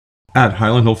At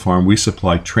Highland Hill Farm, we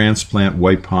supply transplant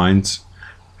white pines,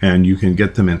 and you can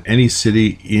get them in any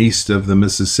city east of the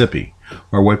Mississippi.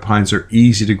 Our white pines are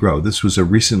easy to grow. This was a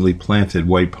recently planted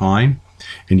white pine,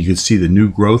 and you can see the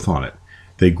new growth on it.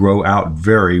 They grow out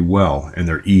very well, and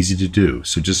they're easy to do.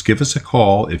 So just give us a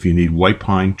call if you need white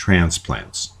pine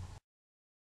transplants.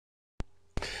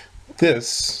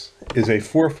 This is a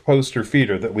 4-poster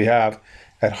feeder that we have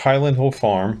at Highland Hill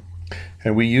Farm,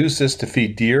 and we use this to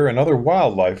feed deer and other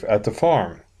wildlife at the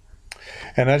farm.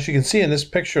 And as you can see in this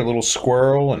picture, a little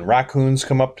squirrel and raccoons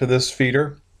come up to this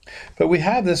feeder. But we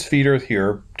have this feeder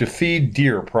here to feed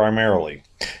deer primarily,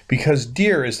 because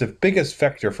deer is the biggest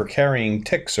vector for carrying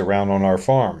ticks around on our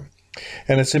farm.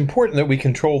 And it's important that we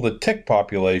control the tick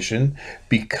population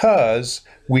because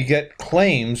we get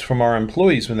claims from our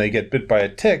employees when they get bit by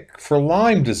a tick for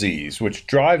Lyme disease, which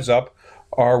drives up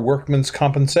our workman's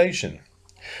compensation.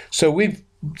 So we've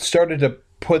started to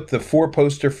put the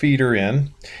 4-poster feeder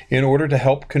in order to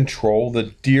help control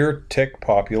the deer tick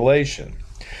population.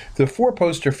 The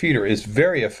 4-poster feeder is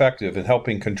very effective in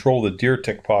helping control the deer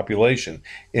tick population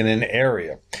in an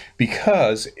area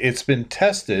because it's been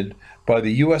tested by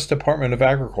the U.S. Department of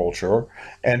Agriculture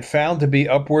and found to be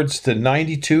upwards to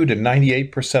 92 to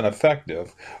 98%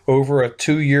 effective over a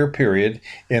 2-year period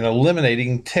in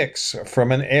eliminating ticks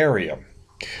from an area.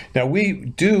 Now, we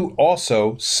do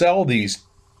also sell these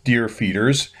deer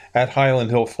feeders at Highland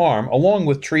Hill Farm along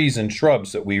with trees and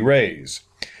shrubs that we raise.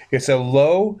 It's a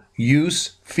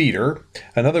low-use feeder.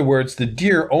 In other words, the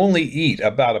deer only eat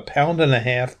about 1.5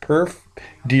 pounds per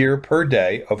deer per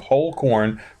day of whole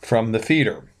corn from the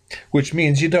feeder, which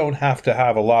means you don't have to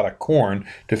have a lot of corn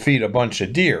to feed a bunch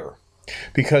of deer,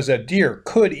 because a deer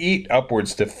could eat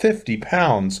upwards to 50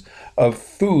 pounds of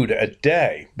food a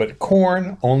day, but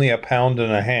corn only 1.5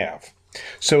 pounds.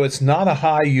 So it's not a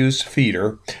high-use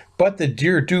feeder, but the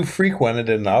deer do frequent it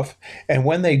enough, and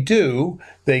when they do,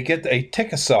 they get a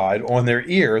ticicide on their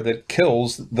ear that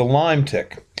kills the Lyme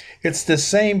tick. It's the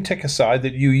same ticicide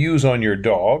that you use on your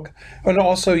dog, and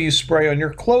also you spray on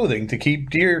your clothing to keep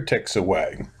deer ticks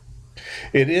away.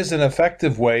 It is an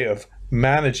effective way of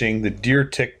managing the deer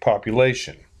tick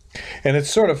population. And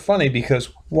it's sort of funny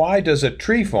because why does a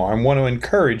tree farm want to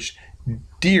encourage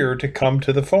deer to come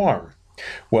to the farm?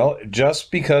 Well,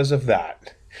 just because of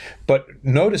that. But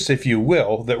notice, if you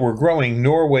will, that we're growing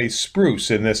Norway spruce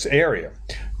in this area.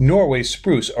 Norway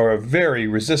spruce are a very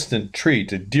resistant tree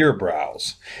to deer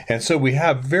browse, and so we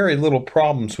have very little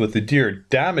problems with the deer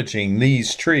damaging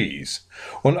these trees.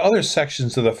 On other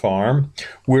sections of the farm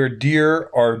where deer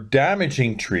are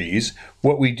damaging trees,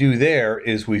 what we do there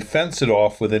is we fence it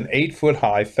off with an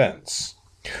 8-foot-high fence.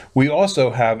 We also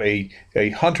have a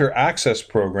hunter access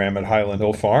program at Highland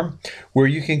Hill Farm where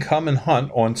you can come and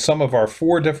hunt on some of our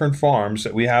 4 different farms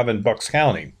that we have in Bucks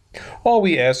County. All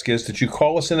we ask is that you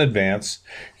call us in advance,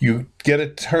 you get a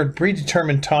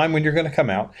predetermined time when you're going to come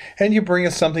out, and you bring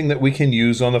us something that we can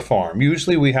use on the farm.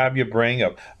 Usually we have you bring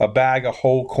a bag of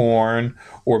whole corn,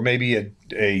 or maybe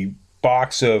a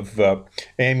box of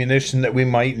ammunition that we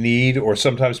might need, or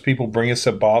sometimes people bring us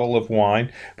a bottle of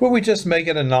wine, but we just make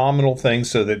it a nominal thing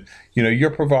so that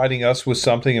you're providing us with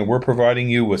something and we're providing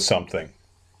you with something.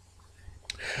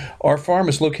 Our farm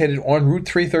is located on Route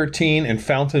 313 in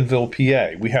Fountainville,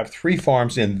 PA. We have 3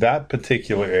 farms in that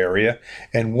particular area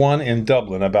and 1 in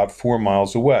Dublin, about 4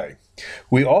 miles away.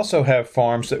 We also have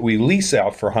farms that we lease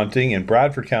out for hunting in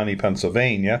Bradford County,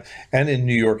 Pennsylvania, and in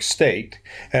New York State.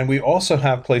 And we also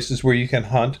have places where you can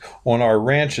hunt on our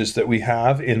ranches that we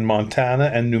have in Montana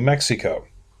and New Mexico.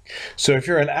 So if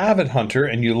you're an avid hunter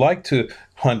and you like to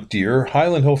hunt deer,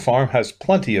 Highland Hill Farm has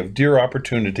plenty of deer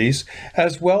opportunities,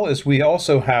 as well as we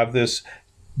also have this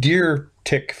deer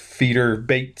tick feeder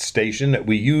bait station that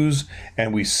we use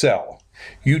and we sell.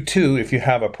 You too, if you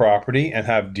have a property and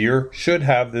have deer, should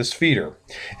have this feeder.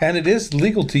 And it is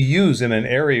legal to use in an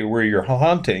area where you're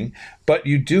hunting, but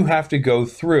you do have to go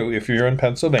through, if you're in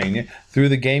Pennsylvania, through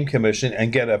the Game Commission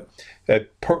and get a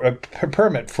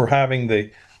permit for having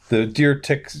the deer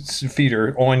tick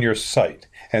feeder on your site.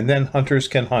 And then hunters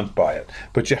can hunt by it.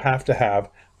 But you have to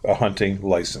have a hunting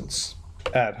license.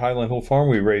 At Highland Hill Farm,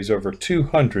 we raise over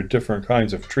 200 different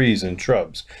kinds of trees and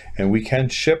shrubs, and we can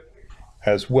ship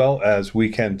as well as we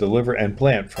can deliver and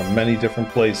plant from many different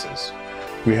places.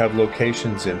 We have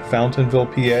locations in Fountainville,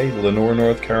 PA, Lenoir,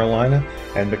 North Carolina,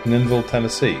 and McMinnville,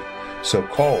 Tennessee. So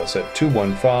call us at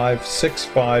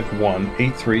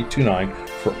 215-651-8329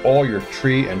 for all your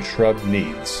tree and shrub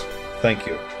needs. Thank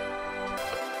you.